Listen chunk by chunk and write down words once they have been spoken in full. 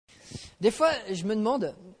Des fois, je me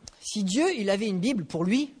demande, si Dieu, il avait une Bible, pour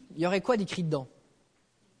lui, il y aurait quoi d'écrit dedans?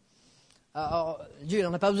 Alors, Dieu, il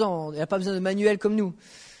n'en a pas besoin, il n'a pas besoin de manuel comme nous.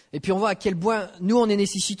 Et puis on voit à quel point nous, on est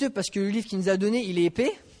nécessiteux, parce que le livre qu'il nous a donné, il est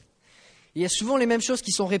épais. Et il y a souvent les mêmes choses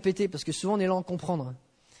qui sont répétées, parce que souvent on est lent à comprendre.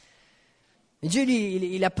 Mais Dieu, lui,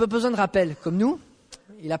 il n'a pas besoin de rappel comme nous.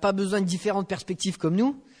 Il n'a pas besoin de différentes perspectives comme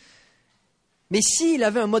nous. Mais s'il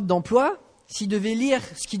avait un mode d'emploi, s'il devait lire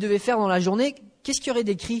ce qu'il devait faire dans la journée, qu'est-ce qu'il y aurait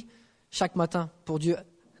d'écrit chaque matin pour Dieu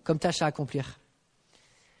comme tâche à accomplir?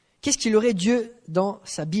 Qu'est-ce qu'il aurait Dieu dans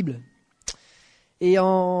sa Bible? Et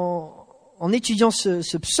en étudiant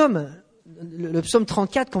ce psaume, le psaume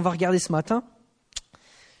 34 qu'on va regarder ce matin,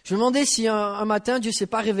 je me demandais si un matin Dieu ne s'est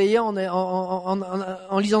pas réveillé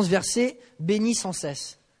en lisant ce verset, « Bénis sans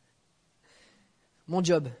cesse ». Mon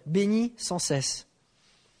job, bénis sans cesse.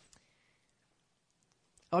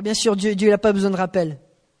 Alors bien sûr, Dieu n'a pas besoin de rappel.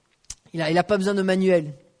 Il n'a pas besoin de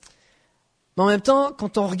manuel. Mais en même temps,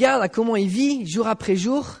 quand on regarde à comment il vit, jour après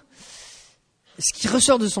jour, ce qui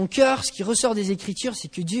ressort de son cœur, ce qui ressort des Écritures, c'est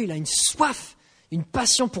que Dieu, il a une soif, une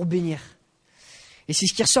passion pour bénir. Et c'est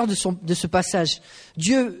ce qui ressort de ce passage.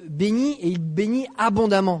 Dieu bénit et il bénit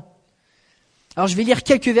abondamment. Alors je vais lire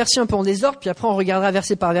quelques versets un peu en désordre, puis après on regardera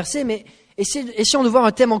verset par verset, mais essayons de voir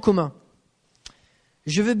un thème en commun.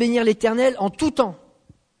 Je veux bénir l'Éternel en tout temps.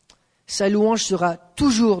 Sa louange sera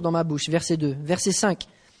toujours dans ma bouche. Verset 2. Verset 5.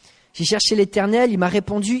 J'ai cherché l'Éternel, il m'a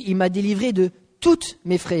répondu, il m'a délivré de toutes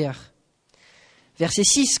mes frayeurs. Verset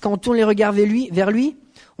 6. Quand on tourne les regards vers lui,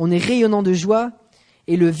 on est rayonnant de joie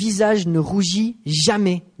et le visage ne rougit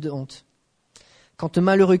jamais de honte. Quand un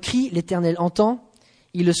malheureux crie, l'Éternel entend,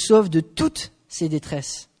 il le sauve de toutes ses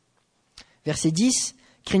détresses. Verset 10.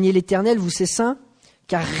 Craignez l'Éternel, vous ses saints,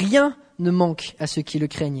 car rien ne manque à ceux qui le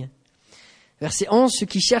craignent. Verset 11. Ceux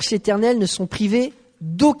qui cherchent l'Éternel ne sont privés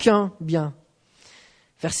d'aucun bien.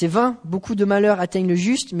 Verset 20. Beaucoup de malheurs atteignent le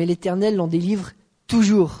juste, mais l'Éternel l'en délivre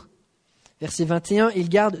toujours. Verset 21. Il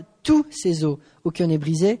garde tous ses os, aucun n'est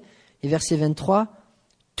brisé. Et verset 23.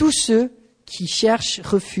 Tous ceux qui cherchent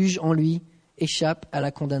refuge en lui échappent à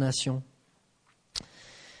la condamnation.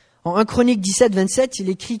 En 1 Chronique 17, 27, il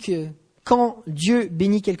écrit que quand Dieu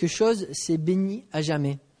bénit quelque chose, c'est béni à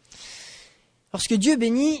jamais. Lorsque Dieu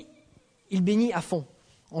bénit, il bénit à fond.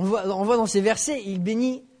 On voit dans ces versets, il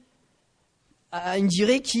bénit à une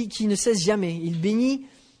durée qui ne cesse jamais. Il bénit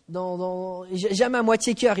jamais à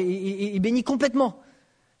moitié cœur, il bénit complètement.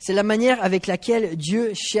 C'est la manière avec laquelle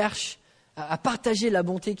Dieu cherche à partager la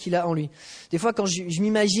bonté qu'il a en lui. Des fois, quand je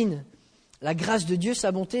m'imagine la grâce de Dieu,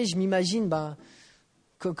 sa bonté, je m'imagine,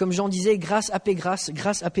 comme Jean disait, grâce après grâce,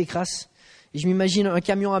 grâce après grâce. Et je m'imagine un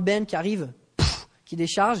camion à benne qui arrive, qui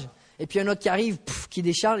décharge, et puis un autre qui arrive, qui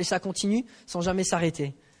décharge, et ça continue sans jamais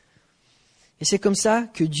s'arrêter. Et c'est comme ça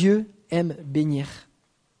que Dieu aime bénir.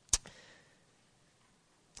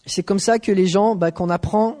 C'est comme ça que les gens, qu'on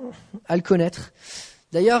apprend à le connaître.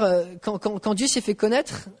 D'ailleurs, quand Dieu s'est fait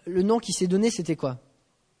connaître, le nom qu'il s'est donné, c'était quoi?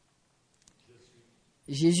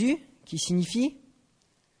 Jésus, qui signifie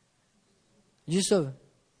Dieu sauve.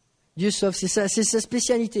 Dieu sauve, c'est sa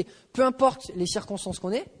spécialité. Peu importe les circonstances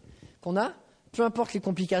qu'on a, peu importe les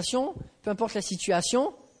complications, peu importe la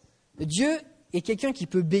situation, Dieu est quelqu'un qui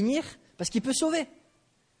peut bénir parce qu'il peut sauver.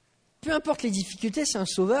 Peu importe les difficultés, c'est un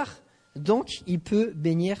sauveur, donc il peut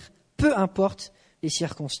bénir, peu importe les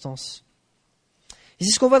circonstances. Et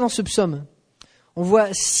c'est ce qu'on voit dans ce psaume. On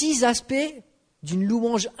voit 6 aspects d'une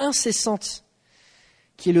louange incessante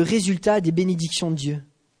qui est le résultat des bénédictions de Dieu.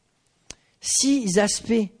 6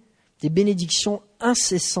 aspects des bénédictions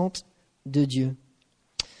incessantes de Dieu.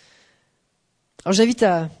 Alors j'invite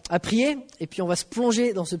à prier et puis on va se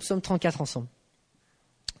plonger dans ce psaume 34 ensemble.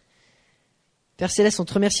 Père Céleste, on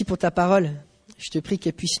te remercie pour ta parole. Je te prie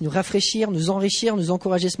qu'elle puisse nous rafraîchir, nous enrichir, nous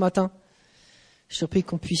encourager ce matin. Je te prie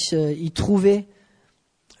qu'on puisse y trouver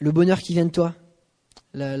le bonheur qui vient de toi,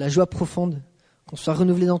 la joie profonde, qu'on soit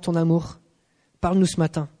renouvelé dans ton amour. Parle-nous ce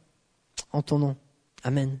matin, en ton nom.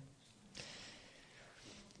 Amen.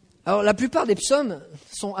 Alors, la plupart des psaumes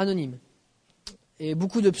sont anonymes. Et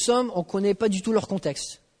beaucoup de psaumes, on ne connaît pas du tout leur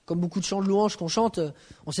contexte. Comme beaucoup de chants de louanges qu'on chante,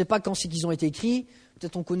 on ne sait pas quand c'est qu'ils ont été écrits.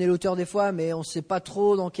 Peut-être on connaît l'auteur des fois, mais on ne sait pas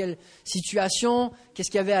trop dans quelle situation, qu'est-ce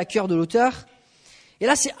qu'il y avait à cœur de l'auteur. Et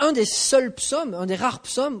là, c'est un des seuls psaumes, un des rares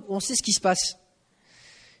psaumes où on sait ce qui se passe.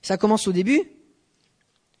 Ça commence au début,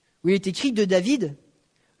 où il est écrit de David,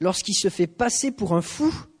 lorsqu'il se fait passer pour un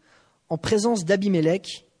fou en présence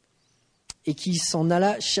d'Abimélec et qu'il s'en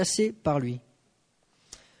alla chasser par lui.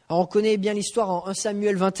 Alors on connaît bien l'histoire en 1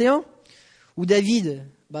 Samuel 21, où David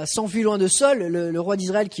s'enfuit loin de Saül, le roi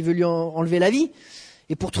d'Israël qui veut lui enlever la vie,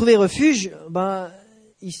 et pour trouver refuge,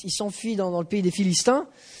 il s'enfuit dans le pays des Philistins,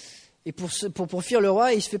 Et pour fuir le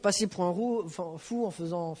roi, il se fait passer pour un fou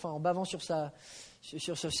en bavant sur sa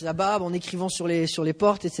barbe, en écrivant sur les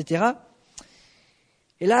portes, etc.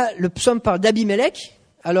 Et là, le psaume parle d'Abimélec.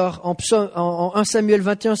 Alors, en 1 Samuel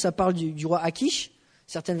 21, ça parle du roi Akish.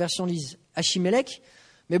 Certaines versions lisent Achimélec.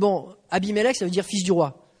 Mais bon, Abimélec, ça veut dire fils du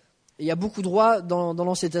roi. Et il y a beaucoup de rois dans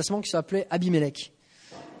l'Ancien Testament qui s'appelaient Abimélec.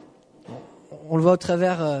 On le voit au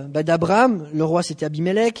travers d'Abraham, le roi c'était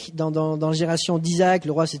Abimélec. Dans la génération d'Isaac,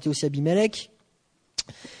 le roi c'était aussi Abimélec.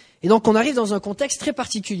 Et donc, on arrive dans un contexte très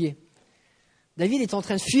particulier. David est en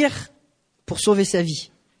train de fuir pour sauver sa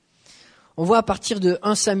vie. On voit à partir de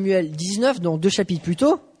 1 Samuel 19, donc 2 chapitres plus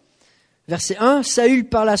tôt, verset 1, « Saül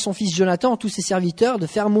parla à son fils Jonathan, à tous ses serviteurs, de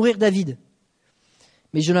faire mourir David.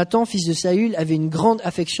 Mais Jonathan, fils de Saül, avait une grande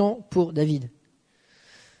affection pour David. »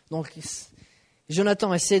 Donc,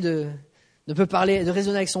 Jonathan essaie de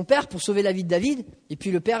raisonner avec son père pour sauver la vie de David. Et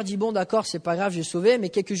puis le père dit, bon d'accord, c'est pas grave, je vais sauver. Mais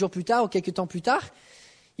quelques jours plus tard, ou quelques temps plus tard,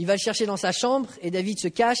 il va le chercher dans sa chambre et David se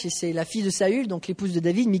cache. Et c'est la fille de Saül, donc l'épouse de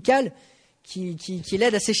David, Michal, qui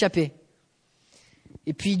l'aide à s'échapper.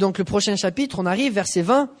 Et puis donc le prochain chapitre, on arrive,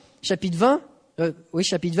 chapitre 20,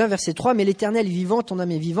 verset 3. « Mais l'Éternel est vivant, ton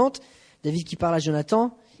âme est vivante. » David qui parle à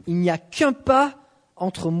Jonathan, « Il n'y a qu'un pas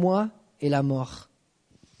entre moi et la mort. »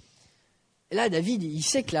 Et là, David, il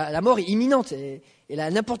sait que la mort est imminente. Et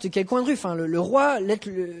là, n'importe quel coin de rue, le roi, l'être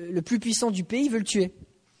le plus puissant du pays, veut le tuer.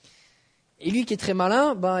 Et lui, qui est très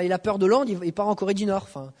malin, il a peur de l'Inde, il part en Corée du Nord.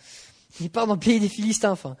 Il part dans le pays des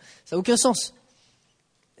Philistins. Ça n'a aucun sens.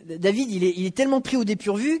 David, il est tellement pris au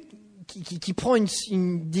dépourvu qu'il prend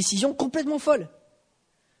une décision complètement folle.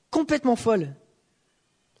 Complètement folle.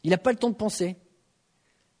 Il n'a pas le temps de penser.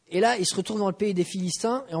 Et là, il se retrouve dans le pays des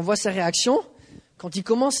Philistins et on voit sa réaction quand il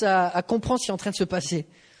commence à comprendre ce qui est en train de se passer.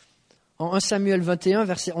 En 1 Samuel 21,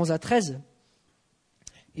 versets 11 à 13,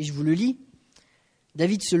 et je vous le lis, «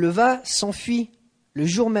 David se leva, s'enfuit le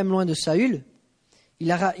jour même loin de Saül.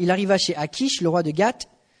 Il arriva chez Akish, le roi de Gath.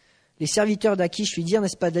 Les serviteurs d'Akish lui dirent, «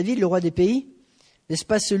 N'est-ce pas David, le roi des pays ? N'est-ce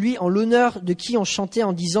pas celui en l'honneur de qui on chantait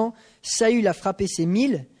en disant, « Saül a frappé ses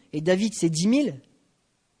 1000 et David ses 10 000 »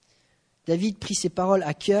 David prit ces paroles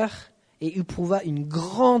à cœur et éprouva une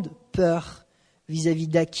grande peur vis-à-vis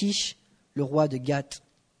d'Akish, le roi de Gath.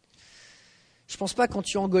 Je ne pense pas qu'en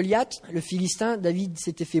tuant Goliath, le Philistin, David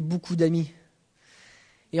s'était fait beaucoup d'amis.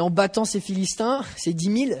 Et en battant ces Philistins, ces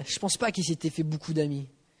 10 000, je ne pense pas qu'il s'était fait beaucoup d'amis.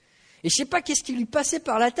 Et je ne sais pas qu'est-ce qui lui passait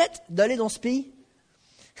par la tête d'aller dans ce pays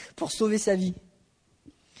pour sauver sa vie.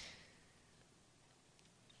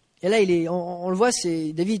 Et là, on le voit,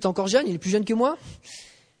 David est encore jeune, il est plus jeune que moi.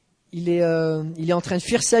 Il est en train de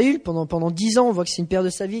fuir Saül pendant 10 ans. On voit que c'est une période de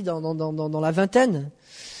sa vie dans la vingtaine.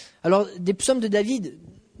 Alors, des psaumes de David,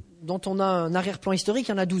 dont on a un arrière-plan historique,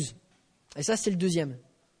 il y en a 12. Et ça, c'est le deuxième.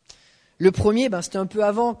 Le premier, c'était un peu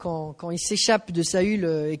avant, quand il s'échappe de Saül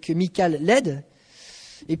et que Michal l'aide.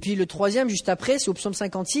 Et puis le troisième, juste après, c'est au psaume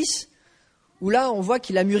 56, où là, on voit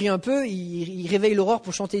qu'il a mûri un peu, il réveille l'aurore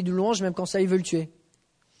pour chanter des louanges, même quand Saül veut le tuer.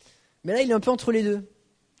 Mais là, il est un peu entre les deux.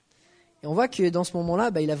 Et on voit que dans ce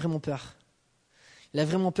moment-là, il a vraiment peur. Il a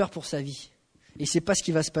vraiment peur pour sa vie. Et il ne sait pas ce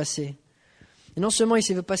qui va se passer. Et non seulement il ne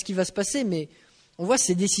sait pas ce qui va se passer, mais on voit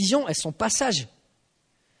ses décisions, elles sont pas sages.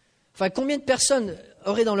 Combien de personnes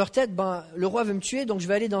auraient dans leur tête, le roi veut me tuer, donc je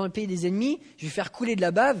vais aller dans le pays des ennemis, je vais faire couler de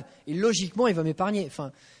la bave, et logiquement, il va m'épargner.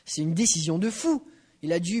 C'est une décision de fou.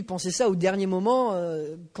 Il a dû penser ça au dernier moment,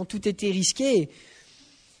 quand tout était risqué.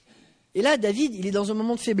 Et là, David, il est dans un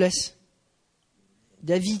moment de faiblesse.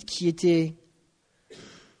 David qui était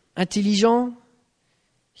intelligent,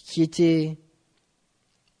 qui était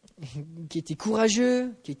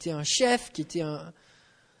courageux, qui était un chef, qui était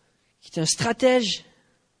un stratège.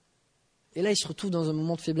 Et là, il se retrouve dans un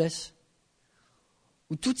moment de faiblesse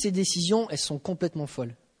où toutes ses décisions, elles sont complètement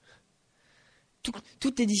folles.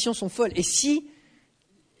 Toutes les décisions sont folles. Et si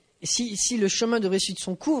le chemin devait suivre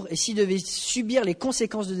son cours, et s'il devait subir les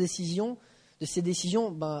conséquences de ces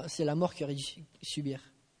décisions, c'est la mort qu'il aurait dû subir.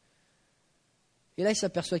 Et là, il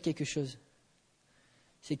s'aperçoit quelque chose.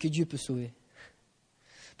 C'est que Dieu peut sauver.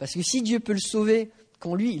 Parce que si Dieu peut le sauver,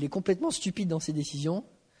 quand lui, il est complètement stupide dans ses décisions,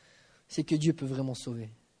 c'est que Dieu peut vraiment sauver.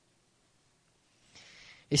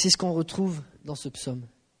 Et c'est ce qu'on retrouve dans ce psaume.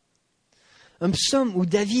 Un psaume où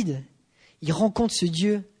David, il rencontre ce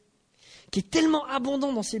Dieu qui est tellement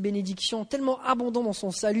abondant dans ses bénédictions, tellement abondant dans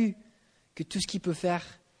son salut, que tout ce qu'il peut faire,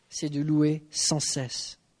 c'est de louer sans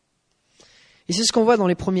cesse. Et c'est ce qu'on voit dans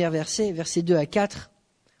les premiers versets 2 à 4,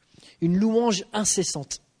 une louange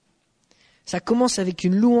incessante. Ça commence avec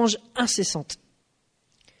une louange incessante.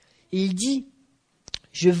 Et il dit,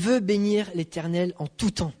 « Je veux bénir l'Éternel en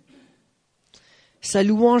tout temps. Sa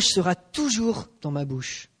louange sera toujours dans ma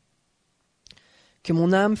bouche. Que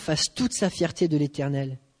mon âme fasse toute sa fierté de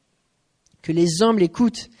l'Éternel. Que les hommes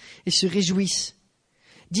l'écoutent et se réjouissent.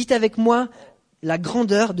 Dites avec moi la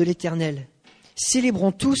grandeur de l'Éternel.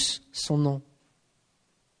 Célébrons tous son nom.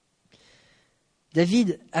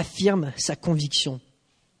 David affirme sa conviction.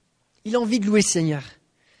 Il a envie de louer le Seigneur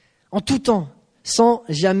en tout temps, sans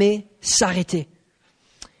jamais s'arrêter.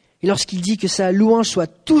 Et lorsqu'il dit que sa louange soit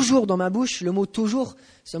toujours dans ma bouche, le mot toujours,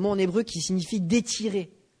 c'est un mot en hébreu qui signifie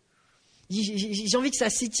d'étirer. J'ai envie que ça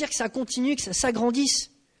s'étire, que ça continue, que ça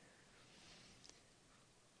s'agrandisse.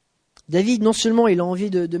 David, non seulement il a envie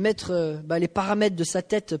de mettre les paramètres de sa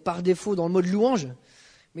tête par défaut dans le mode louange,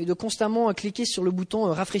 mais de constamment cliquer sur le bouton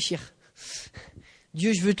rafraîchir.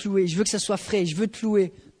 Dieu, je veux te louer, je veux que ça soit frais, je veux te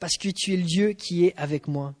louer parce que tu es le Dieu qui est avec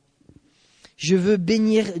moi. Je veux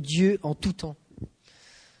bénir Dieu en tout temps.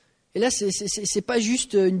 Et là, c'est pas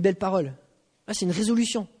juste une belle parole. Là, c'est une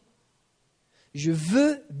résolution. Je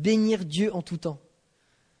veux bénir Dieu en tout temps.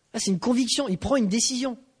 Là, c'est une conviction. Il prend une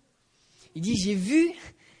décision. Il dit, j'ai vu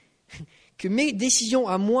que mes décisions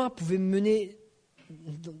à moi pouvaient me mener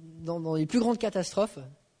dans les plus grandes catastrophes.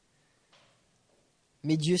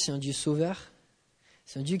 Mais Dieu, c'est un Dieu sauveur.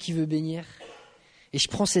 C'est un Dieu qui veut bénir. Et je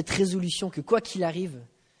prends cette résolution que quoi qu'il arrive,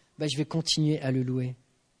 je vais continuer à le louer.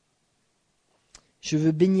 Je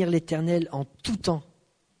veux bénir l'Éternel en tout temps.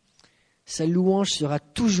 Sa louange sera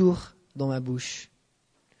toujours dans ma bouche.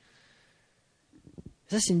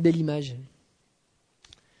 Ça, c'est une belle image. Je ne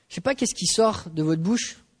sais pas qu'est-ce qui sort de votre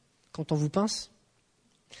bouche quand on vous pince.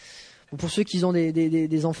 Pour ceux qui ont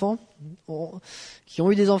des enfants, qui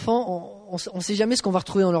ont eu des enfants, on ne sait jamais ce qu'on va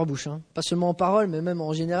retrouver dans leur bouche. Hein. Pas seulement en parole, mais même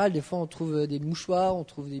en général. Des fois, on trouve des mouchoirs, on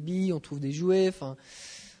trouve des billes, on trouve des jouets. Enfin,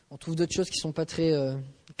 on trouve d'autres choses qui ne sont pas très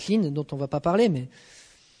clean, dont on ne va pas parler. Mais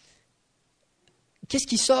qu'est-ce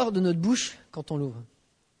qui sort de notre bouche quand on l'ouvre ?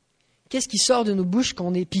 Qu'est-ce qui sort de nos bouches quand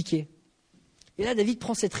on est piqué ? Et là, David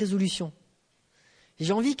prend cette résolution. Et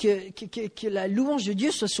j'ai envie que la louange de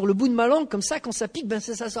Dieu soit sur le bout de ma langue, comme ça, quand ça pique,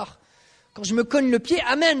 ça sort. Quand je me cogne le pied,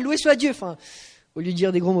 amen, loué soit Dieu. Enfin, au lieu de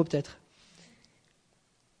dire des gros mots peut-être.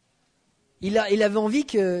 Il avait envie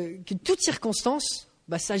que toute circonstance,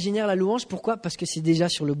 ça génère la louange. Pourquoi ? Parce que c'est déjà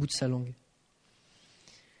sur le bout de sa langue.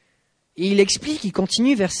 Et il explique, il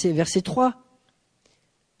continue, verset 3,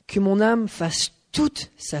 que mon âme fasse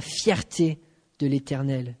toute sa fierté de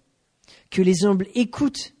l'Éternel, que les humbles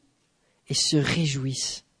écoutent et se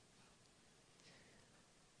réjouissent.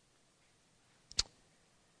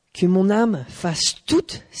 Que mon âme fasse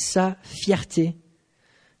toute sa fierté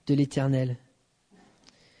de l'Éternel.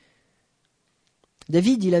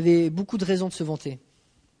 David, il avait beaucoup de raisons de se vanter,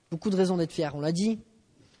 beaucoup de raisons d'être fier. On l'a dit,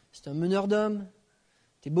 c'est un meneur d'hommes,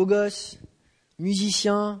 t'es beau gosse,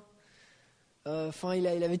 musicien. Il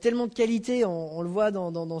avait tellement de qualités, on le voit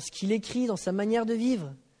dans ce qu'il écrit, dans sa manière de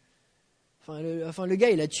vivre. Le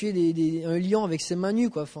gars, il a tué un lion avec ses mains nues,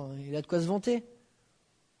 quoi. Il a de quoi se vanter.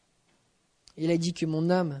 Il a dit que mon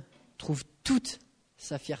âme trouve toute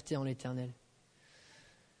sa fierté en l'Éternel.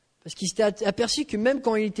 Parce qu'il s'était aperçu que même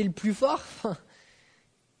quand il était le plus fort,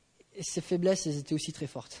 ses faiblesses, elles étaient aussi très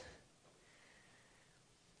fortes.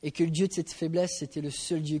 Et que le Dieu de cette faiblesse, c'était le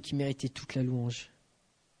seul Dieu qui méritait toute la louange.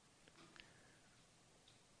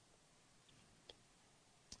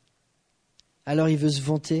 Alors il veut se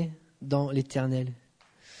vanter dans l'Éternel.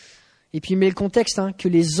 Et puis il met le contexte, que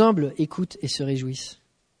les humbles écoutent et se réjouissent.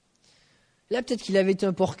 Là, peut-être qu'il avait été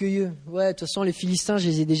un peu orgueilleux. Ouais, de toute façon, les Philistins, je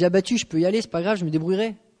les ai déjà battus, je peux y aller, c'est pas grave, je me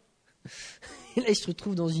débrouillerai. Et là, il se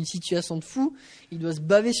retrouve dans une situation de fou, il doit se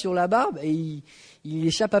baver sur la barbe et il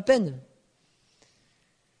échappe à peine.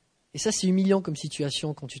 Et ça, c'est humiliant comme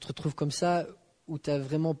situation quand tu te retrouves comme ça, où tu n'as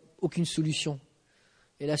vraiment aucune solution.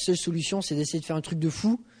 Et la seule solution, c'est d'essayer de faire un truc de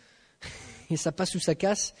fou, et ça passe ou ça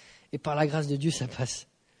casse, et par la grâce de Dieu, ça passe.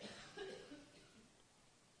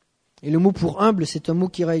 Et le mot pour humble, c'est un mot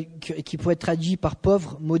qui pourrait être traduit par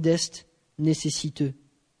pauvre, modeste, nécessiteux.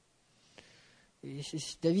 Et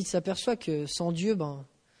David s'aperçoit que sans Dieu,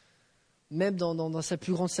 même dans sa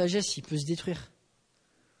plus grande sagesse, il peut se détruire.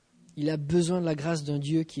 Il a besoin de la grâce d'un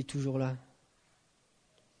Dieu qui est toujours là.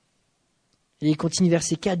 Et il continue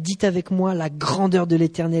verset 4, « Dites avec moi la grandeur de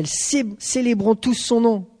l'Éternel, célébrons tous son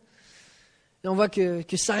nom. » Là, on voit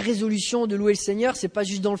que sa résolution de louer le Seigneur, c'est pas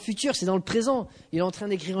juste dans le futur, c'est dans le présent. Il est en train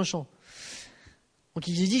d'écrire un chant. Donc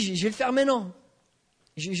il se dit, je vais le faire maintenant.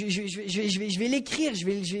 Je vais l'écrire, je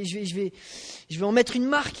vais en mettre une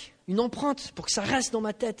marque, une empreinte pour que ça reste dans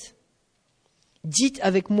ma tête. Dites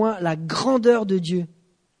avec moi la grandeur de Dieu.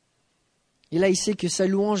 Et là, il sait que sa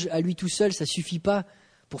louange à lui tout seul, ça suffit pas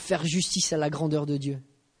pour faire justice à la grandeur de Dieu.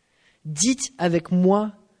 Dites avec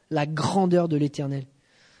moi la grandeur de l'Éternel.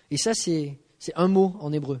 Et ça, c'est un mot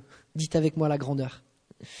en hébreu. Dites avec moi la grandeur.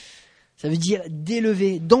 Ça veut dire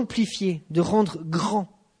d'élever, d'amplifier, de rendre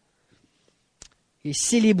grand. Et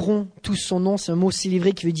célébrons tous son nom, c'est un mot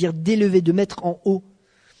célébrer qui veut dire d'élever, de mettre en haut.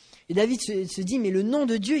 Et David se dit, mais le nom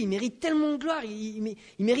de Dieu, il mérite tellement de gloire, il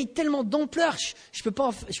mérite tellement d'ampleur, je peux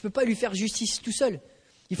pas lui faire justice tout seul.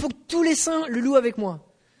 Il faut que tous les saints le louent avec moi.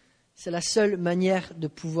 C'est la seule manière de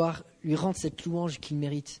pouvoir lui rendre cette louange qu'il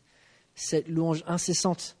mérite, cette louange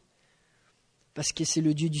incessante. Parce que c'est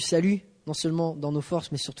le Dieu du salut, non seulement dans nos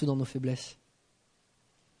forces, mais surtout dans nos faiblesses.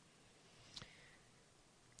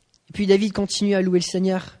 Et puis David continue à louer le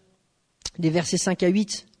Seigneur, des versets 5 à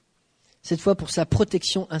 8, cette fois pour sa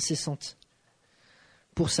protection incessante.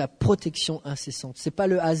 Pour sa protection incessante. Ce n'est pas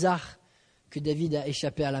le hasard que David a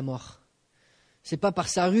échappé à la mort. Ce n'est pas par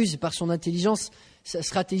sa ruse, par son intelligence. Sa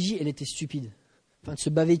stratégie, elle était stupide. Enfin, de se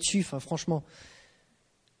baver dessus, franchement,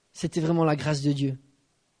 c'était vraiment la grâce de Dieu.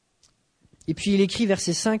 Et puis il écrit,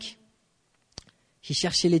 verset 5, « J'ai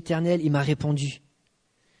cherché l'Éternel, il m'a répondu.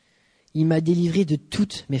 Il m'a délivré de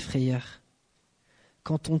toutes mes frayeurs. »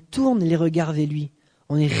 Quand on tourne les regards vers lui,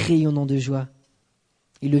 on est rayonnant de joie,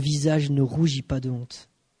 et le visage ne rougit pas de honte.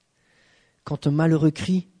 Quand un malheureux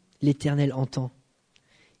crie, l'Éternel entend.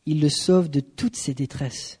 Il le sauve de toutes ses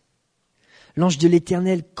détresses. L'ange de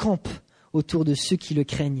l'Éternel campe autour de ceux qui le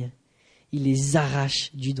craignent. Il les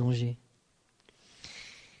arrache du danger.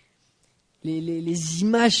 Les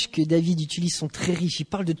images que David utilise sont très riches. Il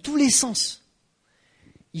parle de tous les sens.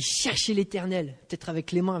 Il cherchait l'Éternel, peut-être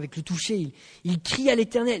avec les mains, avec le toucher. Il crie à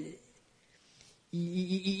l'Éternel.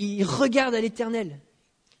 Il regarde à l'Éternel.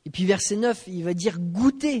 Et puis verset 9, il va dire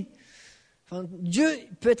goûter. Enfin, Dieu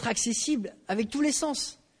peut être accessible avec tous les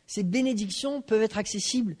sens. Ses bénédictions peuvent être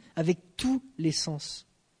accessibles avec tous les sens.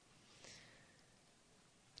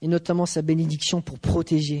 Et notamment sa bénédiction pour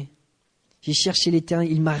protéger. J'ai cherché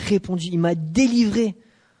l'Éternel, il m'a répondu, il m'a délivré.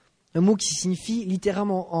 Un mot qui signifie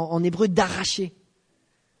littéralement en hébreu d'arracher.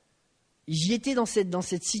 J'y étais dans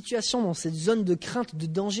cette situation, dans cette zone de crainte, de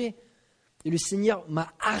danger. Et le Seigneur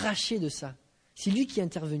m'a arraché de ça. C'est lui qui est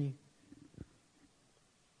intervenu.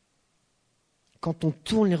 Quand on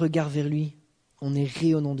tourne les regards vers lui, on est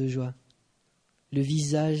rayonnant de joie. Le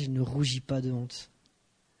visage ne rougit pas de honte.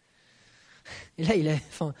 Et là,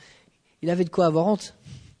 il avait de quoi avoir honte.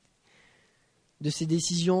 De ses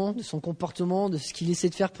décisions, de son comportement, de ce qu'il essaie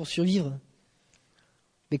de faire pour survivre.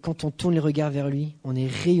 Mais quand on tourne les regards vers lui, on est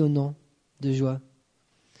rayonnant de joie.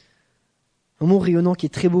 Un mot rayonnant qui est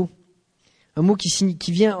très beau. Un mot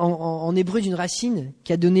qui vient en hébreu d'une racine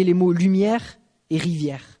qui a donné les mots lumière et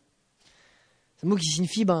rivière. C'est un mot qui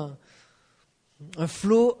signifie un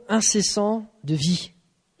flot incessant de vie.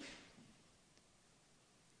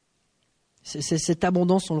 Cette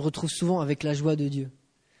abondance, on le retrouve souvent avec la joie de Dieu.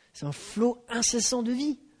 C'est un flot incessant de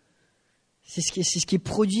vie. C'est ce qui est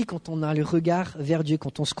produit quand on a le regard vers Dieu,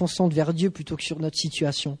 quand on se concentre vers Dieu plutôt que sur notre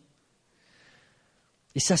situation.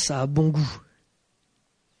 Et ça a bon goût.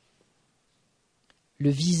 Le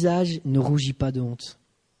visage ne rougit pas de honte.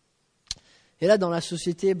 Et là, dans la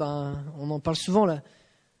société, on en parle souvent,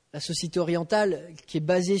 la société orientale, qui est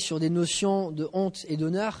basée sur des notions de honte et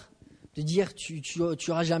d'honneur, de dire tu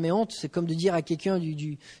auras jamais honte, c'est comme de dire à quelqu'un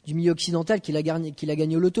du milieu occidental qu'il a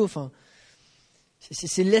gagné au loto. Enfin,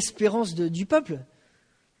 c'est l'espérance du peuple,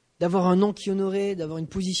 d'avoir un nom qui est honoré, d'avoir une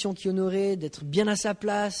position qui est honorée, d'être bien à sa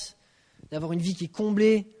place, d'avoir une vie qui est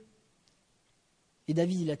comblée. Et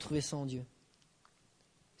David, il a trouvé ça en Dieu.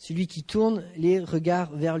 Celui qui tourne les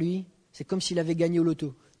regards vers lui, c'est comme s'il avait gagné au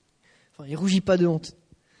loto. Enfin, il ne rougit pas de honte.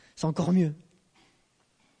 C'est encore mieux.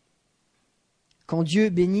 Quand Dieu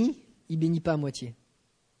bénit, il ne bénit pas à moitié.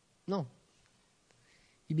 Non.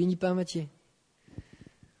 Il ne bénit pas à moitié.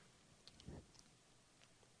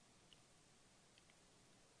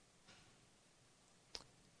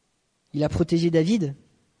 Il a protégé David.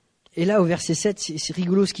 Et là, au verset 7, c'est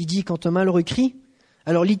rigolo ce qu'il dit, quand un malheureux crie.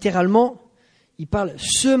 Alors littéralement, il parle,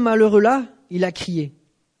 ce malheureux-là, il a crié.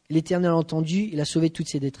 L'Éternel a entendu, il a sauvé toutes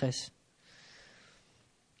ses détresses.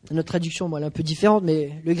 Notre traduction, elle est un peu différente,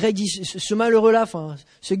 mais le grec dit, ce malheureux-là,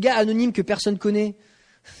 ce gars anonyme que personne connaît,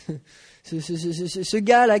 ce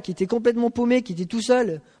gars-là qui était complètement paumé, qui était tout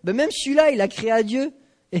seul, même celui-là, il a crié à Dieu,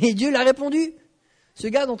 et Dieu l'a répondu. Ce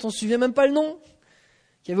gars dont on ne se souvient même pas le nom,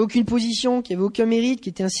 qui avait aucune position, qui avait aucun mérite, qui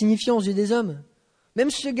était insignifiant aux yeux des hommes. Même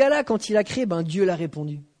ce gars-là, quand il a crié, Dieu l'a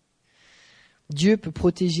répondu. Dieu peut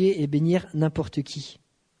protéger et bénir n'importe qui.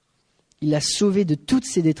 Il l'a sauvé de toutes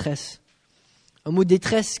ses détresses. Un mot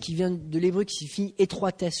détresse qui vient de l'hébreu qui signifie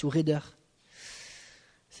étroitesse ou raideur.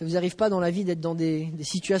 Ça ne vous arrive pas dans la vie d'être dans des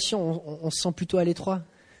situations où on se sent plutôt à l'étroit,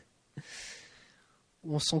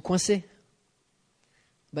 où on se sent coincé?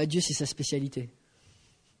 Dieu, c'est sa spécialité.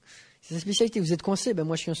 C'est sa spécialité. Vous êtes coincé,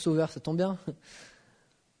 moi je suis un sauveur, ça tombe bien.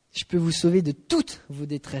 Je peux vous sauver de toutes vos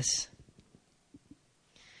détresses.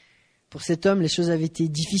 Pour cet homme, les choses avaient été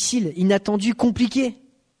difficiles, inattendues, compliquées.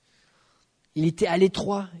 Il était à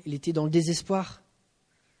l'étroit, il était dans le désespoir.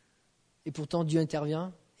 Et pourtant, Dieu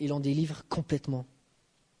intervient et il en délivre complètement.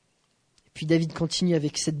 Et puis David continue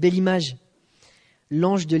avec cette belle image.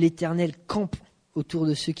 L'ange de l'Éternel campe autour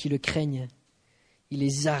de ceux qui le craignent. Il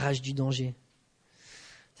les arrache du danger.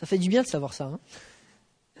 Ça fait du bien de savoir ça.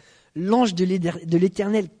 L'ange de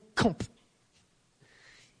l'Éternel campe.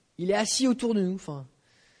 Il est assis autour de nous.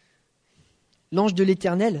 L'ange de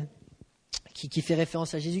l'Éternel, qui fait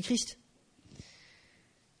référence à Jésus-Christ,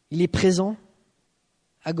 il est présent,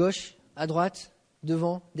 à gauche, à droite,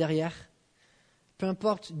 devant, derrière. Peu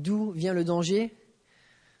importe d'où vient le danger,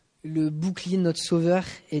 le bouclier de notre Sauveur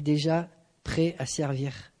est déjà prêt à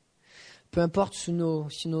servir. Peu importe si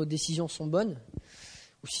nos décisions sont bonnes,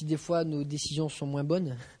 ou si des fois nos décisions sont moins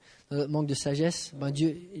bonnes, notre manque de sagesse,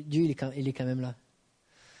 Dieu il est quand même là.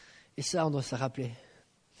 Et ça, on doit se rappeler.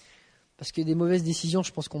 Parce que des mauvaises décisions,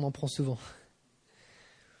 je pense qu'on en prend souvent.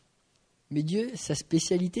 Mais Dieu, sa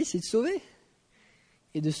spécialité, c'est de sauver.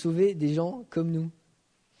 Et de sauver des gens comme nous.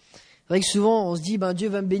 C'est vrai que souvent, on se dit, Dieu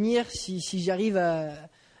va me bénir si j'arrive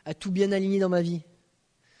à tout bien aligner dans ma vie.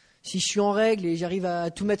 Si je suis en règle et j'arrive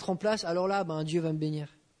à tout mettre en place, alors là, Dieu va me bénir.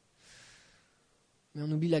 Mais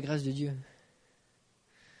on oublie la grâce de Dieu.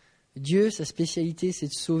 Dieu, sa spécialité, c'est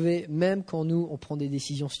de sauver, même quand nous, on prend des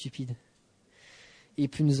décisions stupides. Et il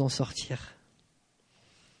peut nous en sortir.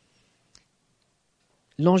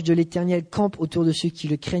 L'ange de l'Éternel campe autour de ceux qui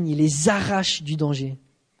le craignent, il les arrache du danger.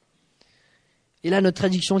 Et là, notre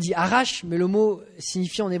traduction dit arrache, mais le mot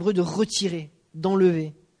signifie en hébreu de retirer,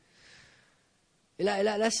 d'enlever. Et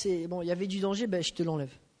là, c'est bon, il y avait du danger, je te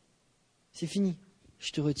l'enlève. C'est fini,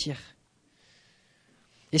 je te retire.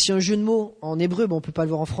 Et c'est un jeu de mots en hébreu, on ne peut pas le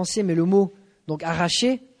voir en français, mais le mot donc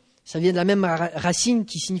arracher, ça vient de la même racine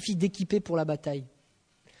qui signifie d'équiper pour la bataille.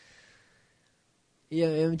 Et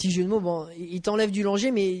un petit jeu de mots, il t'enlève du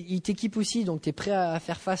danger, mais il t'équipe aussi, donc tu es prêt à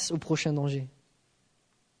faire face au prochain danger.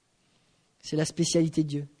 C'est la spécialité de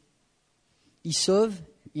Dieu. Il sauve,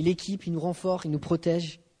 il équipe, il nous renforce, il nous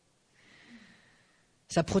protège.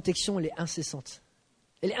 Sa protection, elle est incessante.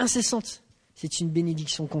 Elle est incessante. C'est une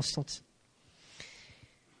bénédiction constante.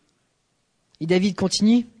 Et David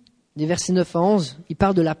continue, des versets 9 à 11, il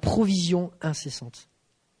parle de la provision incessante.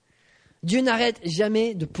 Dieu n'arrête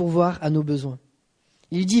jamais de pourvoir à nos besoins.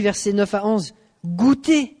 Il dit, versets 9 à 11, «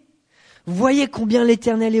 Goûtez, voyez combien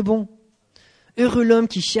l'Éternel est bon. Heureux l'homme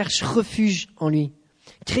qui cherche refuge en lui.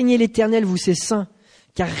 Craignez l'Éternel, vous ses saints,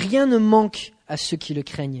 car rien ne manque à ceux qui le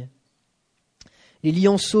craignent. Les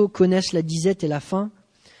lionceaux connaissent la disette et la faim,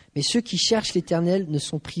 mais ceux qui cherchent l'Éternel ne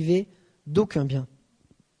sont privés d'aucun bien. »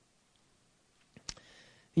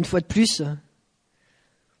 Une fois de plus,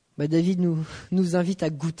 David nous invite à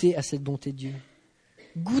goûter à cette bonté de Dieu.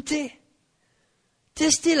 Goûtez,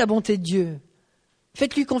 testez la bonté de Dieu.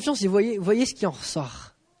 Faites-lui confiance et voyez ce qui en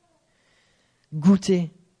ressort. Goûtez.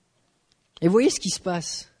 Et voyez ce qui se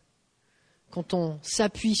passe quand on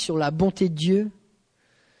s'appuie sur la bonté de Dieu,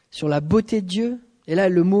 sur la beauté de Dieu. Et là,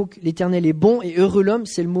 le mot « l'Éternel est bon » et « heureux l'homme »,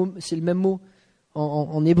 c'est le même mot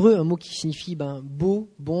en hébreu, un mot qui signifie beau,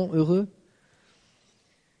 bon, heureux.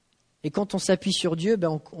 Et quand on s'appuie sur Dieu,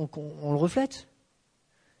 on le reflète.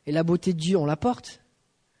 Et la beauté de Dieu, on la porte.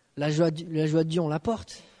 La joie de Dieu, on la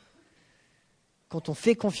porte. Quand on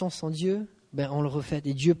fait confiance en Dieu, on le reflète.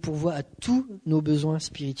 Et Dieu pourvoit à tous nos besoins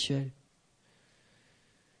spirituels.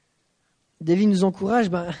 David nous encourage,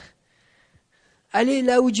 allez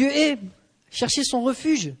là où Dieu est, cherchez son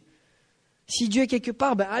refuge. Si Dieu est quelque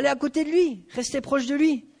part, allez à côté de lui, restez proche de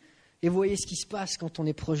lui. Et voyez ce qui se passe quand on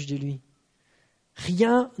est proche de lui.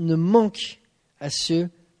 Rien ne manque à ceux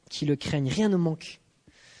qui le craignent. Rien ne manque.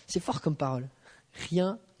 C'est fort comme parole.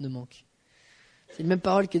 Rien ne manque. C'est la même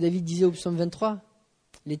parole que David disait au psaume 23.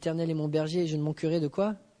 L'Éternel est mon berger et je ne manquerai de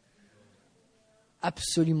quoi ?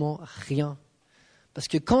 Absolument rien. Parce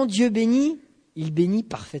que quand Dieu bénit, il bénit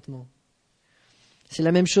parfaitement. C'est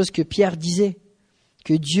la même chose que Pierre disait,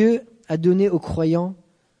 que Dieu a donné aux croyants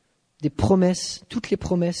des promesses, toutes les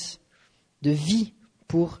promesses de vie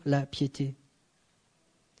pour la piété.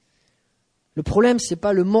 Le problème, c'est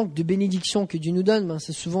pas le manque de bénédiction que Dieu nous donne,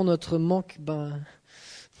 c'est souvent notre manque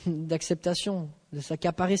d'acceptation, de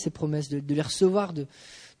s'accaparer ces promesses, de les recevoir, de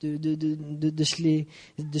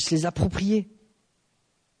se les approprier.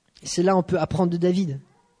 Et c'est là qu'on peut apprendre de David.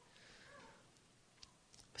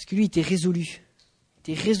 Parce que lui, il était résolu.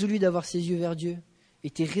 Il était résolu d'avoir ses yeux vers Dieu. Il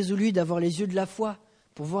était résolu d'avoir les yeux de la foi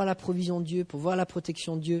pour voir la provision de Dieu, pour voir la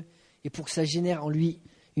protection de Dieu et pour que ça génère en lui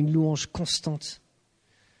une louange constante.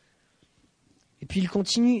 Et puis il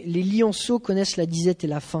continue, les lionceaux connaissent la disette et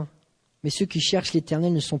la faim, mais ceux qui cherchent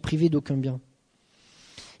l'Éternel ne sont privés d'aucun bien.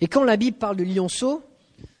 Et quand la Bible parle de lionceaux,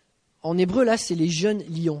 en hébreu là c'est les jeunes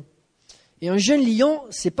lions. Et un jeune lion,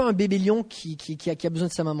 c'est pas un bébé lion qui a besoin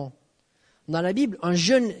de sa maman. Dans la Bible, un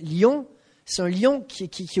jeune lion, c'est un lion qui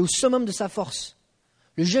est au summum de sa force.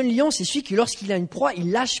 Le jeune lion, c'est celui qui, lorsqu'il a une proie, il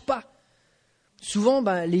lâche pas. Souvent,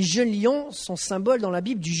 les jeunes lions sont symboles dans la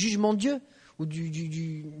Bible du jugement de Dieu ou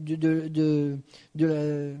du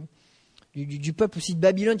peuple aussi de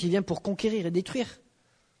Babylone qui vient pour conquérir et détruire.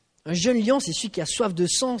 Un jeune lion, c'est celui qui a soif de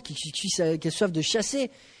sang, qui a soif de chasser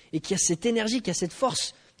et qui a cette énergie, qui a cette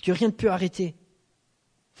force que rien ne peut arrêter.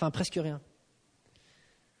 Enfin, presque rien.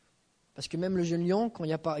 Parce que même le jeune lion, quand il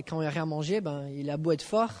n'y a rien à manger, il a beau être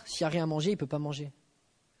fort, s'il n'y a rien à manger, il ne peut pas manger.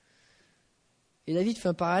 Et David fait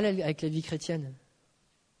un parallèle avec la vie chrétienne.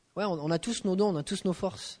 Ouais, on a tous nos dons, on a tous nos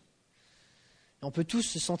forces. Et on peut tous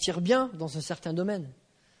se sentir bien dans un certain domaine.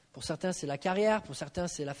 Pour certains, c'est la carrière, pour certains,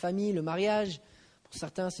 c'est la famille, le mariage, pour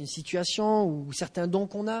certains, c'est une situation ou certains dons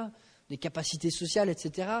qu'on a, des capacités sociales,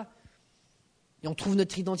 etc. Et on trouve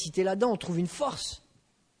notre identité là-dedans, on trouve une force.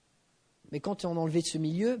 Mais quand on est enlevé de ce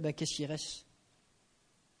milieu, qu'est-ce qu'il reste ?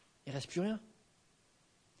 Il ne reste plus rien.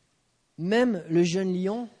 Même le jeune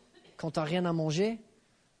lion, quand tu n'as rien à manger,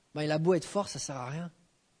 il a beau être fort, ça ne sert à rien.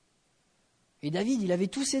 Et David, il avait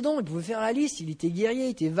tous ses dons, il pouvait faire la liste, il était guerrier,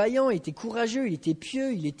 il était vaillant, il était courageux, il était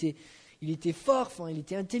pieux, il était fort, il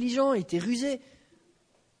était intelligent, il était rusé.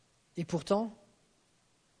 Et pourtant,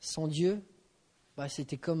 sans Dieu,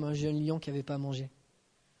 c'était comme un jeune lion qui n'avait pas à manger.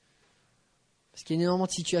 Parce qu'il y a énormément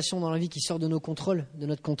de situations dans la vie qui sortent de notre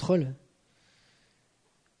contrôle.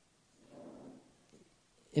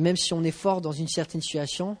 Et même si on est fort dans une certaine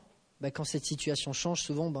situation, quand cette situation change,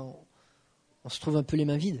 souvent, on se trouve un peu les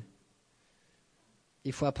mains vides.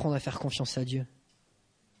 Il faut apprendre à faire confiance à Dieu.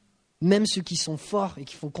 Même ceux qui sont forts et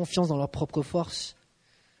qui font confiance dans leur propre force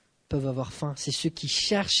peuvent avoir faim. C'est ceux qui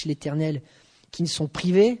cherchent l'Éternel, qui ne sont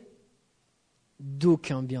privés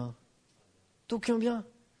d'aucun bien. D'aucun bien.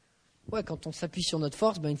 Ouais, quand on s'appuie sur notre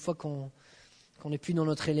force, une fois qu'on n'est plus dans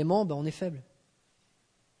notre élément, on est faible.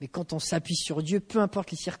 Mais quand on s'appuie sur Dieu, peu importe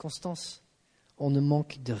les circonstances, on ne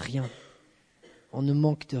manque de rien. On ne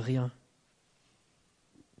manque de rien.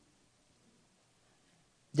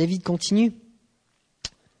 David continue.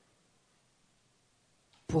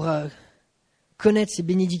 Pour connaître ces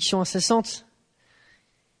bénédictions incessantes,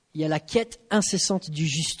 il y a la quête incessante du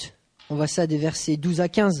juste. On voit ça des versets 12 à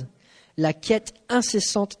 15. La quête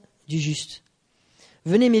incessante du juste.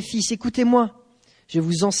 Venez mes fils, écoutez-moi, je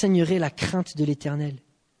vous enseignerai la crainte de l'Éternel.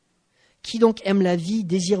 Qui donc aime la vie,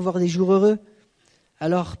 désire voir des jours heureux ?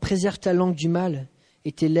 Alors préserve ta langue du mal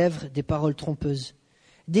et tes lèvres des paroles trompeuses.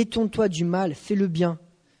 Détourne-toi du mal, fais le bien,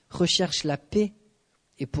 recherche la paix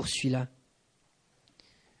et poursuis-la.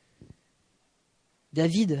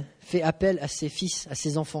 David fait appel à ses fils, à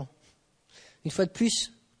ses enfants. Une fois de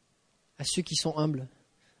plus, à ceux qui sont humbles,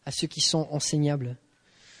 à ceux qui sont enseignables.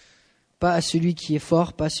 Pas à celui qui est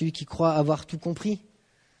fort, pas à celui qui croit avoir tout compris,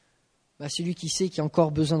 mais à celui qui sait qu'il a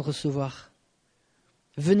encore besoin de recevoir.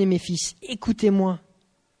 Venez mes fils, écoutez-moi,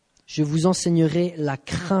 je vous enseignerai la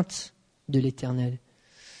crainte de l'Éternel.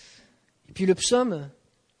 Et puis le psaume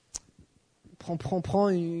prend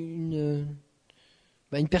une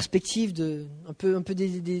perspective un peu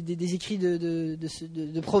des écrits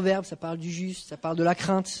de proverbes, ça parle du juste, ça parle de la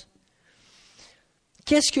crainte.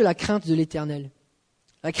 Qu'est-ce que la crainte de l'Éternel ?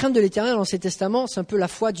 La crainte de l'Éternel dans l'Ancien Testament, c'est un peu la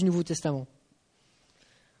foi du Nouveau Testament.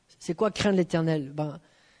 C'est quoi craindre l'Éternel ?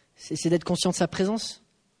 C'est d'être conscient de sa présence,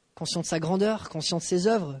 conscient de sa grandeur, conscient de ses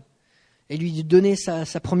œuvres, et lui donner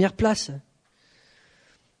sa première place.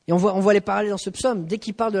 Et on voit les parallèles dans ce psaume. Dès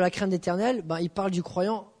qu'il parle de la crainte d'Éternel, il parle du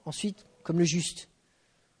croyant ensuite comme le juste.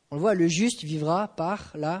 On le voit, le juste vivra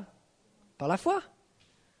par la foi.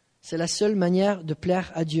 C'est la seule manière de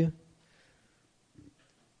plaire à Dieu.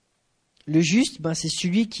 Le juste, c'est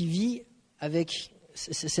celui qui vit avec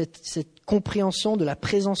cette compréhension de la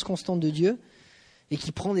présence constante de Dieu et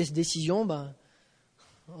qui prend des décisions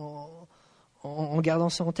en gardant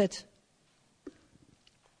ça en tête.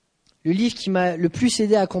 Le livre qui m'a le plus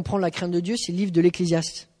aidé à comprendre la crainte de Dieu, c'est le livre de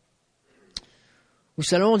l'Ecclésiaste. Où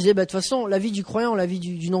Salomon disait, de toute façon, la vie du croyant, la vie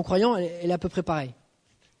du non-croyant, elle est à peu près pareille.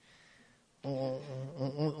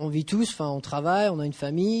 On vit tous, on travaille, on a une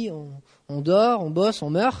famille, on dort, on bosse, on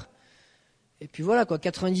meurt. Et puis voilà,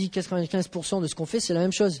 90-95% de ce qu'on fait, c'est la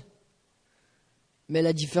même chose. Mais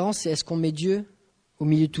la différence, c'est est-ce qu'on met Dieu au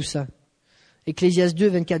milieu de tout ça ? Ecclésiaste 2,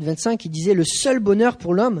 24-25, il disait « Le seul bonheur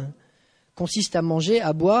pour l'homme consiste à manger,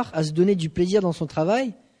 à boire, à se donner du plaisir dans son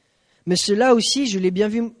travail, Mais cela aussi, je l'ai bien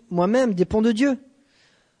vu moi-même, dépend de Dieu.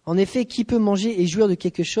 En effet, qui peut manger et jouir de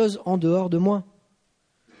quelque chose en dehors de moi ?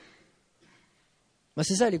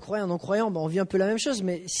 C'est ça, les croyants, non-croyants, on vit un peu la même chose,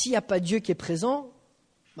 mais s'il n'y a pas Dieu qui est présent,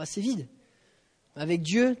 c'est vide. Avec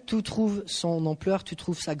Dieu, tout trouve son ampleur, tout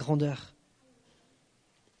trouve sa grandeur.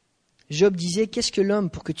 Job disait, qu'est-ce que l'homme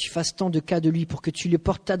pour que tu fasses tant de cas de lui, pour que tu lui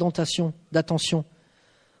portes ta d'attention,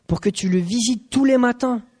 pour que tu le visites tous les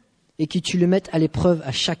matins et que tu le mettes à l'épreuve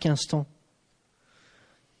à chaque instant.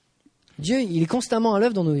 Dieu, il est constamment à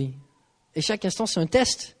l'œuvre dans nos vies. Et chaque instant, c'est un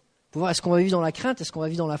test pour voir est-ce qu'on va vivre dans la crainte, est-ce qu'on va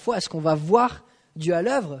vivre dans la foi, est-ce qu'on va voir Dieu à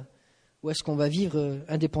l'œuvre ou est-ce qu'on va vivre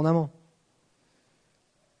indépendamment.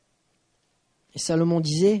 Et Salomon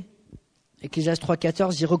disait, Ecclésiaste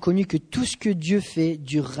 3,14, il reconnut que tout ce que Dieu fait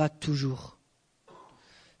durera toujours,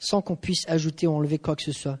 sans qu'on puisse ajouter ou enlever quoi que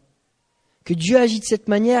ce soit. Que Dieu agit de cette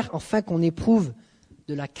manière, afin qu'on éprouve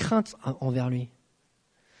de la crainte envers lui.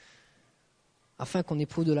 Afin qu'on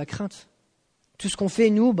éprouve de la crainte. Tout ce qu'on fait,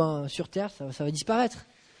 nous, sur terre, ça va disparaître.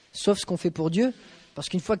 Sauf ce qu'on fait pour Dieu, parce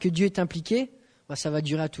qu'une fois que Dieu est impliqué, ça va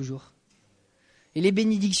durer à toujours. Et les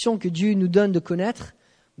bénédictions que Dieu nous donne de connaître,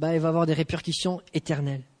 il va avoir des répercussions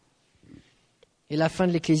éternelles. Et la fin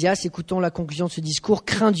de l'Ecclésiaste, écoutons la conclusion de ce discours,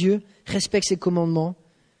 crains Dieu, respecte ses commandements,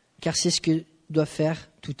 car c'est ce que doit faire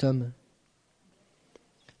tout homme.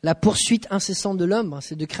 La poursuite incessante de l'homme,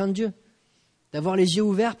 c'est de craindre Dieu, d'avoir les yeux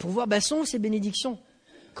ouverts pour voir, sont ces bénédictions.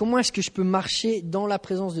 Comment est-ce que je peux marcher dans la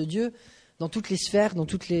présence de Dieu, dans toutes les sphères, dans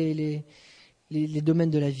tous les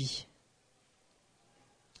domaines de la vie.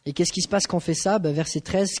 Et qu'est-ce qui se passe quand on fait ça ? Verset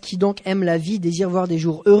 13, qui donc aime la vie, désire voir des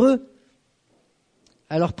jours heureux ?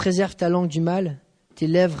 Alors préserve ta langue du mal, tes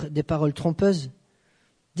lèvres des paroles trompeuses.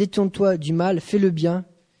 Détourne-toi du mal, fais le bien,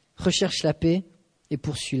 recherche la paix et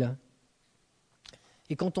poursuis-la.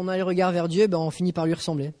 Et quand on a les regards vers Dieu, on finit par lui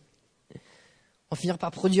ressembler. On finit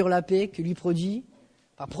par produire la paix que lui produit,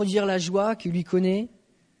 par produire la joie que lui connaît,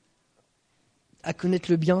 à connaître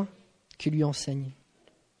le bien que lui enseigne.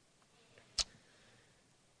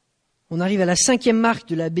 On arrive à la 5e marque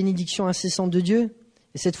de la bénédiction incessante de Dieu.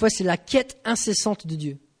 Et cette fois, c'est la quête incessante de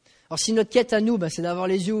Dieu. Alors si notre quête à nous, c'est d'avoir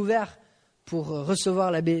les yeux ouverts pour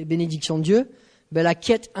recevoir la bénédiction de Dieu, la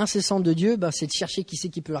quête incessante de Dieu, c'est de chercher qui c'est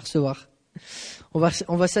qui peut la recevoir. On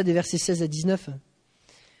voit ça des versets 16 à 19.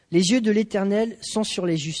 Les yeux de l'Éternel sont sur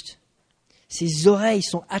les justes. Ses oreilles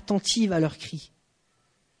sont attentives à leurs cris.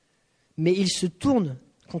 Mais il se tourne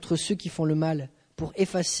contre ceux qui font le mal pour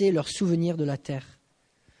effacer leurs souvenirs de la terre.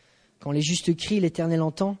 Quand les justes crient, l'Éternel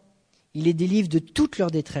entend. Il les délivre de toute leur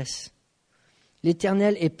détresse.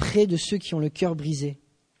 L'Éternel est près de ceux qui ont le cœur brisé.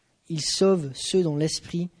 Il sauve ceux dont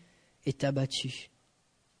l'esprit est abattu.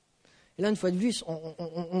 Et là, une fois de plus,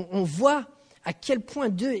 on voit à quel point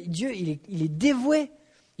Dieu il est dévoué,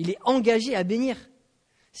 il est engagé à bénir.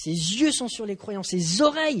 Ses yeux sont sur les croyants, ses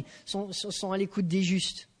oreilles sont à l'écoute des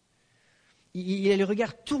justes. Il a le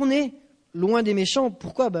regard tourné loin des méchants.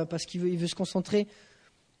 Pourquoi ? Parce qu'il veut se concentrer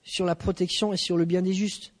sur la protection et sur le bien des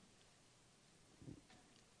justes.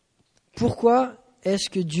 Pourquoi est-ce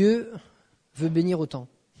que Dieu veut bénir autant ?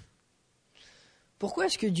 Pourquoi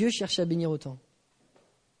est-ce que Dieu cherche à bénir autant ?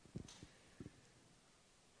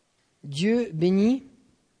 Dieu bénit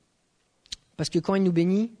parce que quand il nous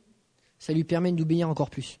bénit, ça lui permet de nous bénir encore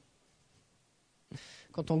plus.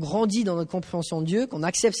 Quand on grandit dans notre compréhension de Dieu, qu'on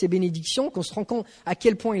accepte ses bénédictions, qu'on se rend compte à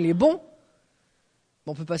quel point il est bon,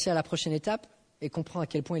 on peut passer à la prochaine étape et comprendre à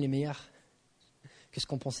quel point il est meilleur que ce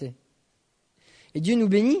qu'on pensait. Et Dieu nous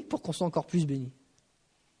bénit pour qu'on soit encore plus bénis.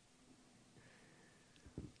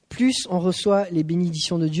 Plus on reçoit les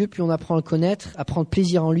bénédictions de Dieu, plus on apprend à le connaître, à prendre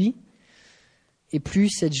plaisir en lui, et plus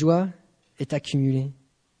cette joie est accumulée.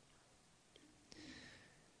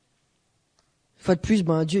 Une fois de plus,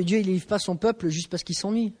 Dieu il ne livre pas son peuple juste parce qu'il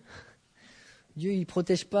s'ennuie. Dieu il ne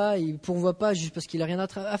protège pas, il ne pourvoit pas juste parce qu'il n'a rien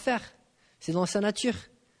à faire. C'est dans sa nature.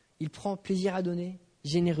 Il prend plaisir à donner,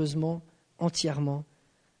 généreusement, entièrement,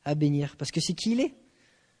 à bénir. Parce que c'est qui il est.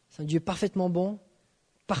 C'est un Dieu parfaitement bon,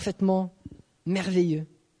 parfaitement merveilleux.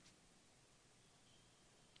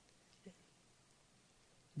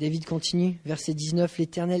 David continue, verset 19,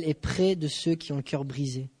 l'Éternel est près de ceux qui ont le cœur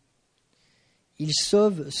brisé. Il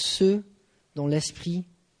sauve ceux dont l'esprit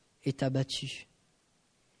est abattu.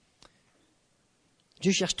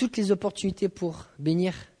 Dieu cherche toutes les opportunités pour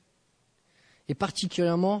bénir, et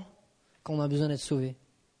particulièrement quand on a besoin d'être sauvé,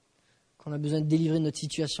 quand on a besoin de délivrer notre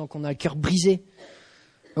situation, quand on a le cœur brisé.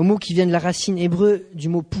 Un mot qui vient de la racine hébreu du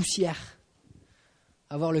mot poussière.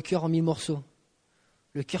 Avoir le cœur en 1000 morceaux,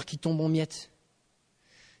 le cœur qui tombe en miettes.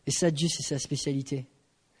 Et ça, Dieu, c'est sa spécialité.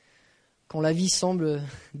 Quand la vie semble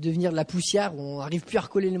devenir de la poussière, où on n'arrive plus à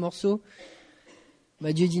recoller les morceaux,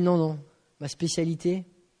 Dieu dit non, ma spécialité,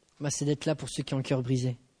 c'est d'être là pour ceux qui ont le cœur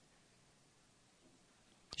brisé.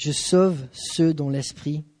 Je sauve ceux dont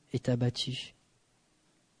l'esprit est abattu.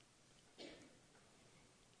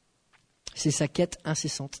 C'est sa quête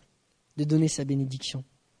incessante de donner sa bénédiction.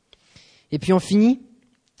 Et puis on finit.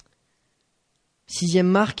 6e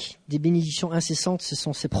marque des bénédictions incessantes, ce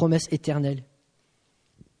sont ses promesses éternelles.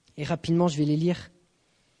 Et rapidement, je vais les lire.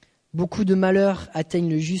 Beaucoup de malheurs atteignent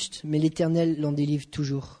le juste, mais l'Éternel l'en délivre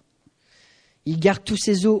toujours. Il garde tous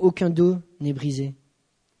ses os, aucun dos n'est brisé.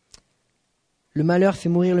 Le malheur fait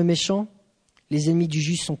mourir le méchant, les ennemis du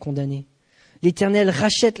juste sont condamnés. L'Éternel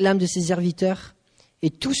rachète l'âme de ses serviteurs, et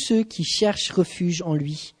tous ceux qui cherchent refuge en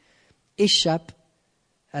lui échappent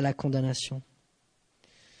à la condamnation.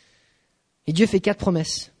 Et Dieu fait 4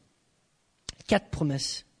 promesses. 4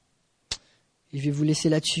 promesses. Et je vais vous laisser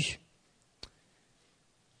là-dessus,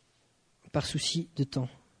 par souci de temps.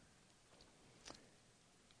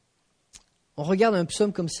 On regarde un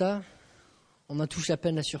psaume comme ça, on en touche à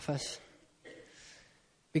peine la surface.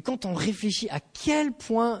 Mais quand on réfléchit à quel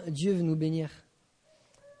point Dieu veut nous bénir,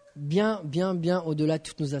 bien au-delà de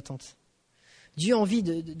toutes nos attentes. Dieu a envie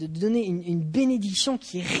de donner une bénédiction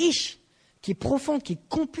qui est riche, qui est profonde, qui est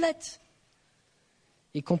complète,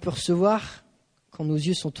 et qu'on peut recevoir quand nos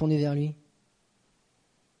yeux sont tournés vers lui.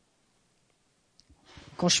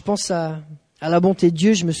 Quand je pense à la bonté de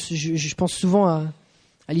Dieu, je pense souvent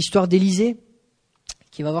à l'histoire d'Élisée,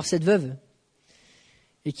 qui va voir cette veuve,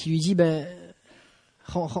 et qui lui dit,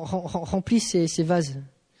 remplis ces vases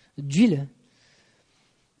d'huile.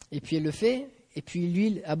 Et puis elle le fait, et puis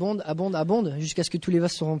l'huile abonde, jusqu'à ce que tous les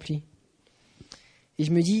vases soient remplis. Et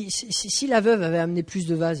je me dis, si la veuve avait amené plus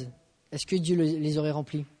de vases, est-ce que Dieu les aurait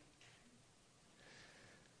remplis ?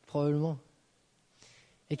 Probablement.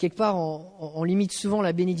 Et quelque part, on limite souvent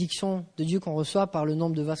la bénédiction de Dieu qu'on reçoit par le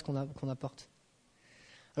nombre de vases qu'on apporte.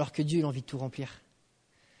 Alors que Dieu, il a envie de tout remplir.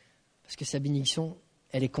 Parce que sa bénédiction,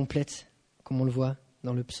 elle est complète, comme on le voit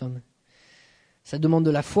dans le psaume. Ça demande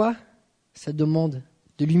de la foi, ça demande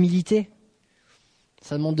de l'humilité,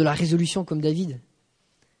 ça demande de la résolution comme David.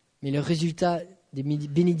 Mais le résultat des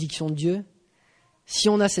bénédictions de Dieu, si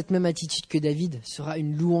on a cette même attitude que David, sera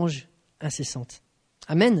une louange incessante.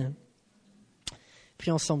 Amen.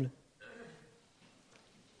 Prions ensemble.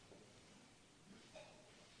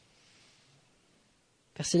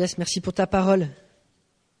 Père Céleste, merci pour ta parole.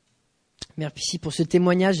 Merci pour ce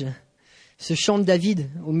témoignage, ce chant de David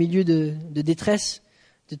au milieu de détresse,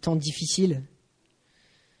 de temps difficiles.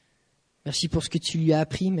 Merci pour ce que tu lui as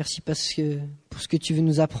appris. Merci pour ce que tu veux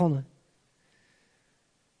nous apprendre.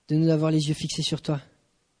 De nous avoir les yeux fixés sur toi.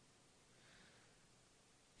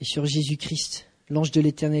 Et sur Jésus-Christ, l'ange de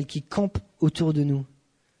l'Éternel qui campe autour de nous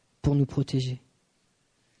pour nous protéger.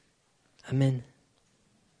 Amen.